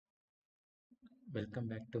Welcome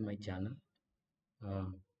back to my channel. Uh,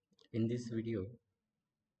 in this video,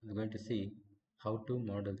 we're going to see how to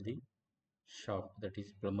model the shaft, that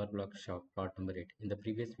is plumber block shaft part number 8. In the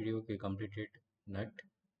previous video, we completed nut.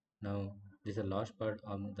 Now, this is the last part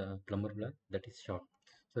on the plumber block, that is shaft.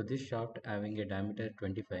 So this shaft having a diameter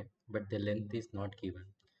 25, but the length is not given.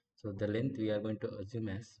 So the length we are going to assume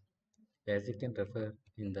as you can refer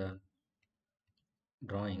in the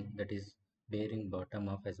drawing, that is bearing bottom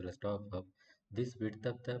of as well as top of, this width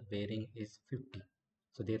of the bearing is 50.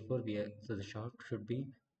 So therefore the shaft should be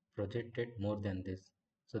projected more than this.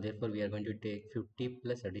 So therefore we are going to take 50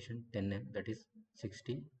 plus addition 10 that is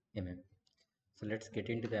 60 mm. So let's get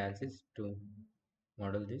into the axis to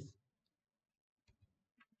model this.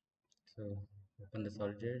 So open the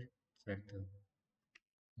solid, select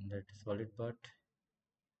that solid part,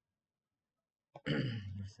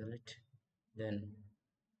 select, then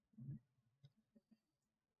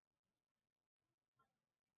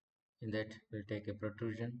in that we'll take a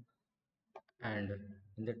protrusion, and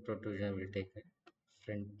in that protrusion we'll take a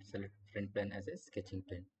select front plane as a sketching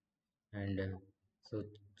plane, and so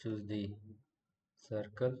choose the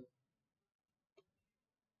circle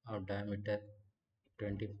of diameter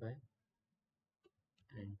 25,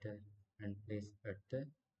 enter, and place at the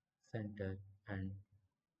center and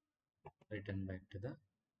return back to the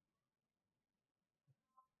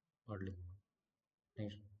modeling mode.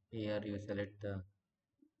 Next, here you select the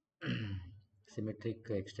symmetric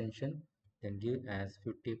extension, then give as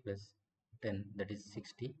 50 plus 10 that is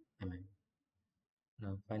 60 mm.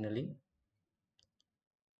 Now finally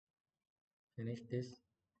finish this.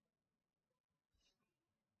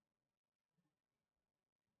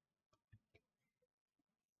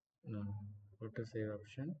 Now go to save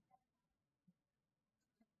option,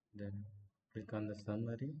 then click on the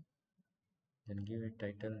summary, then give a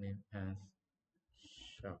title name as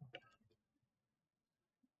shaft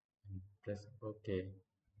and press OK.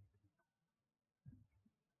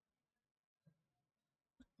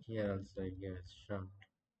 Here also give a shaft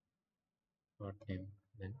part name,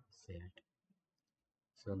 then save it.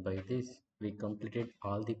 So by this we completed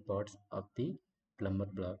all the parts of the plumber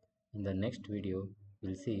block. In the next video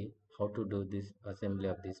we'll see how to do this assembly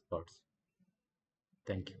of these parts.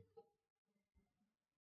 Thank you.